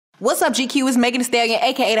What's up, GQ? It's Megan Thee Stallion,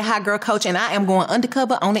 aka the Hot Girl Coach, and I am going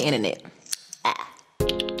undercover on the internet.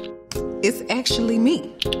 It's actually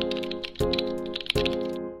me.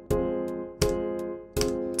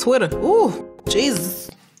 Twitter. Ooh,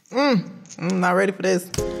 Jesus. I'm not ready for this.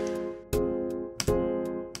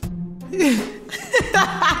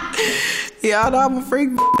 Y'all know I'm a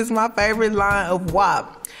freak. It's my favorite line of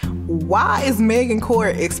WAP. Why is Megan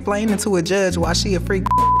Court explaining to a judge why she a freak?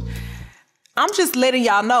 I'm just letting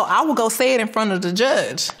y'all know I will go say it in front of the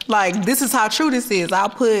judge. Like, this is how true this is. I'll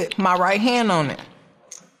put my right hand on it.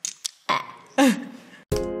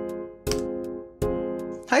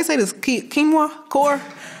 How you say this? Quinoa?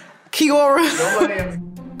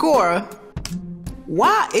 Kiora? Cora.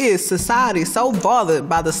 Why is society so bothered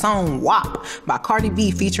by the song WAP by Cardi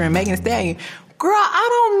B featuring Megan Thee Stallion? Girl, I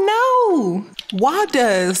don't know. Why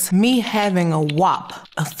does me having a WAP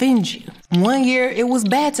offend you? One year, it was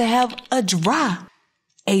bad to have a dry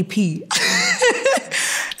AP.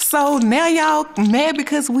 So now y'all mad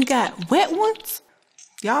because we got wet ones?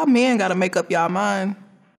 Y'all men gotta make up y'all mind.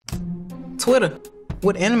 Twitter.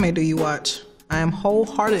 What anime do you watch? I am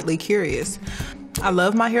wholeheartedly curious. I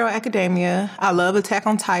love My Hero Academia. I love Attack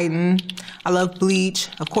on Titan. I love Bleach.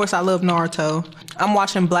 Of course, I love Naruto. I'm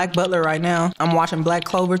watching Black Butler right now. I'm watching Black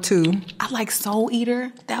Clover 2. I like Soul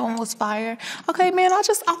Eater. That one was fire. Okay, man, I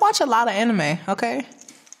watch a lot of anime, okay?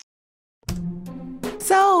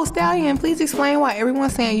 So, Stallion, please explain why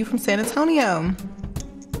everyone's saying you from San Antonio.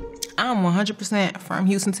 I'm 100% from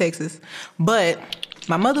Houston, Texas. But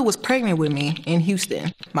my mother was pregnant with me in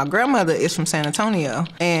Houston. My grandmother is from San Antonio.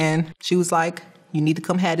 And she was like, you need to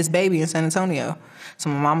come have this baby in San Antonio. So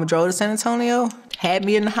my mama drove to San Antonio, had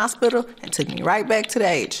me in the hospital, and took me right back to the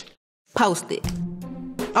H. Posted.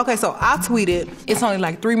 Okay, so I tweeted, it's only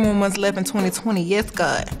like 3 more months left in 2020, yes,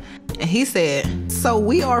 God. And he said, so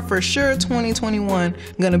we are for sure 2021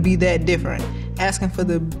 gonna be that different, asking for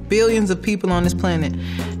the billions of people on this planet.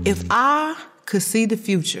 If I could see the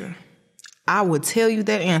future, I would tell you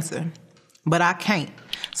that answer, but I can't.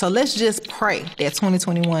 So let's just pray that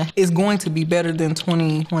 2021 is going to be better than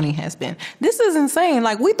 2020 has been. This is insane.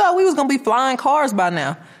 Like, we thought we was going to be flying cars by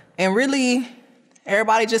now. And really,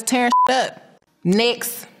 everybody just tearing shit up.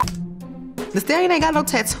 Next. The Stallion ain't got no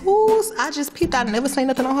tattoos. I just peeped. I never seen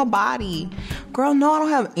nothing on her body. Girl, no, I don't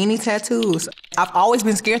have any tattoos. I've always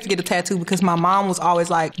been scared to get a tattoo because my mom was always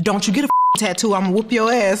like, don't you get a tattoo, I'm gonna whoop your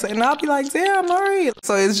ass. And I'll be like, damn, all right.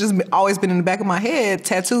 So it's just always been in the back of my head,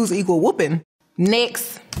 tattoos equal whooping.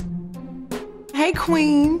 Next. Hey,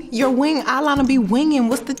 queen, your wing eyeliner be winging.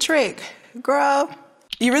 What's the trick? Girl,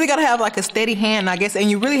 you really gotta have like a steady hand, I guess, and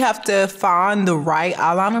you really have to find the right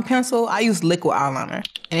eyeliner pencil. I use liquid eyeliner,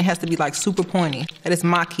 and it has to be like super pointy. That is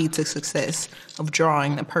my key to success of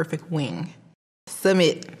drawing the perfect wing.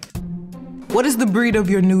 Submit. What is the breed of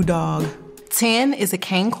your new dog? 10 is a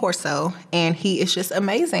Cane Corso, and he is just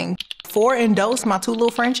amazing. 4 and Dose, my 2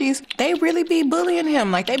 little Frenchies, they really be bullying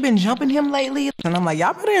him. Like, they've been jumping him lately. And I'm like,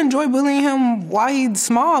 y'all better enjoy bullying him while he's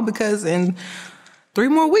small, because in 3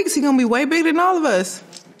 more weeks, he's gonna be way bigger than all of us.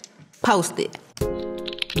 Post it.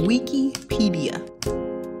 Wikipedia.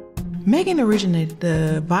 Megan originated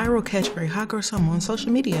the viral catchphrase, hot girl summer, on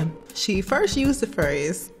social media. She first used the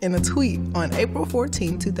phrase in a tweet on April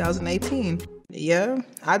 14, 2018. Yeah,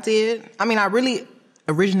 I did. I mean, I really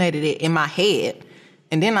originated it in my head,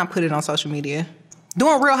 and then I put it on social media.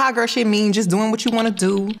 Doing real hot girl shit means just doing what you want to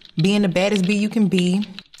do, being the baddest bee you can be,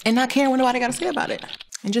 and not caring what nobody got to say about it,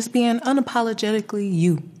 and just being unapologetically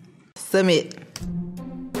you. Submit.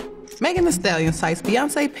 Megan Thee Stallion cites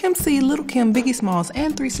Beyonce, Pimp C, Lil' Kim, Biggie Smalls,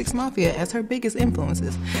 and 3 6 Mafia as her biggest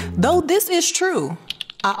influences. Though this is true,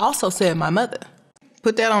 I also said my mother.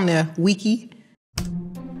 Put that on there, Wiki.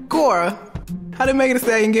 Cora. How did Megan Thee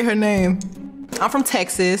Stallion get her name? I'm from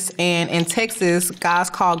Texas, and in Texas, guys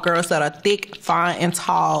call girls that are thick, fine, and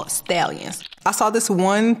tall stallions. I saw this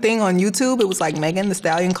one thing on YouTube. It was like Megan Thee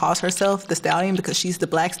Stallion calls herself the Stallion because she's the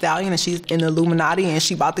black stallion and she's in the Illuminati and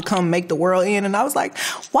she about to come make the world end. And I was like,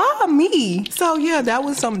 why me? So yeah, that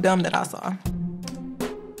was something dumb that I saw.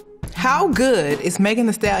 How good is Megan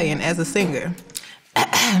Thee Stallion as a singer?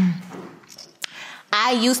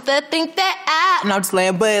 I used to think that no, I'm just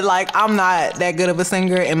playing, but like, I'm not that good of a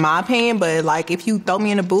singer in my opinion, but like, if you throw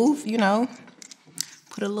me in a booth, you know,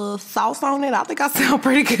 put a little sauce on it, I think I sound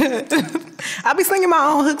pretty good. I be singing my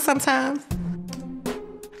own hooks sometimes.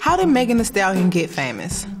 How did Megan Thee Stallion get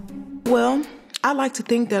famous? Well, I like to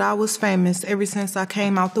think that I was famous ever since I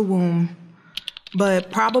came out the womb,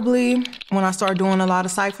 but probably when I started doing a lot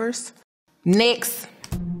of ciphers. Next.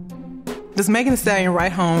 Does Megan Thee Stallion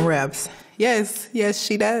write her own raps? Yes,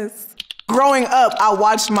 she does. Growing up, I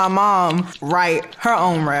watched my mom write her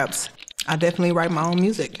own raps. I definitely write my own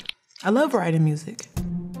music. I love writing music.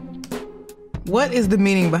 What is the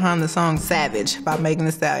meaning behind the song Savage by Megan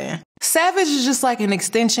Thee Stallion? Savage is just like an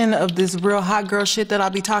extension of this real hot girl shit that I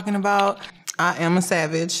be talking about. I am a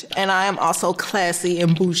savage, and I am also classy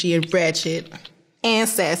and bougie and ratchet and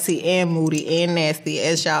sassy and moody and nasty,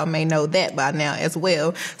 as y'all may know that by now as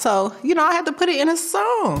well. So, I had to put it in a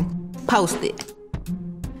song. Post it.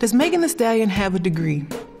 Does Megan Thee Stallion have a degree?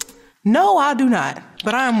 No, I do not,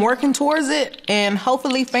 but I am working towards it, and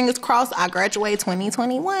hopefully, fingers crossed, I graduate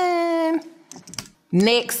 2021.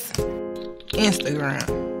 Next,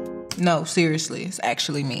 Instagram. No, seriously, it's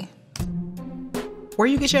actually me. Where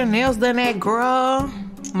you get your nails done at, girl?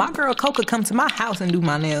 My girl Coca come to my house and do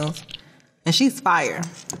my nails, and she's fire.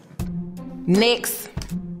 Next,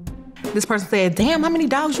 this person said, damn, how many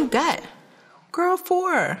dogs you got? Girl,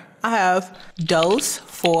 4. I have Dose,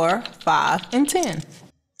 4, 5, and 10.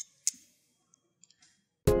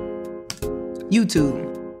 YouTube.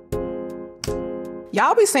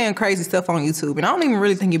 Y'all be saying crazy stuff on YouTube, and I don't even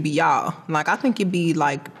really think it be y'all. Like, I think it be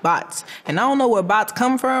like bots. And I don't know where bots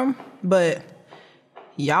come from, but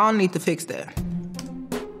y'all need to fix that.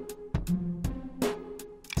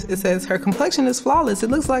 It says her complexion is flawless.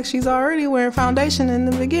 It looks like she's already wearing foundation in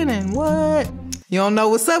the beginning. What? You don't know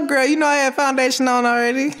what's up, girl. You know I had foundation on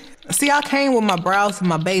already. See, I came with my brows and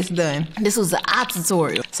my base done. This was an eye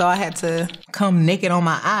tutorial, so I had to come naked on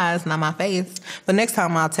my eyes, not my face. But next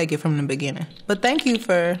time I'll take it from the beginning. But thank you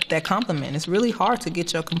for that compliment. It's really hard to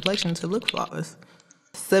get your complexion to look flawless.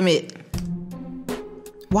 Submit.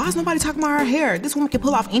 Why is nobody talking about her hair? This woman can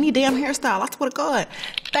pull off any damn hairstyle. I swear to God.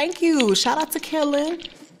 Thank you. Shout out to Kellen.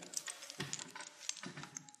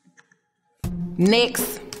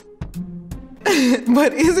 Next.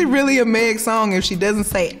 But is it really a Meg song if she doesn't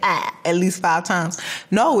say at least 5 times?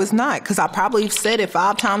 No, it's not, because I probably said it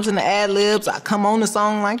 5 times in the ad-libs. I come on the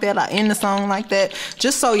song like that. I end the song like that.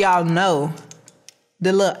 Just so y'all know,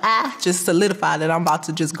 the little just solidified that I'm about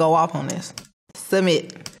to just go off on this.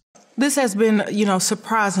 Submit. This has been,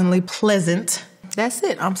 surprisingly pleasant. That's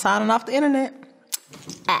it. I'm signing off the internet.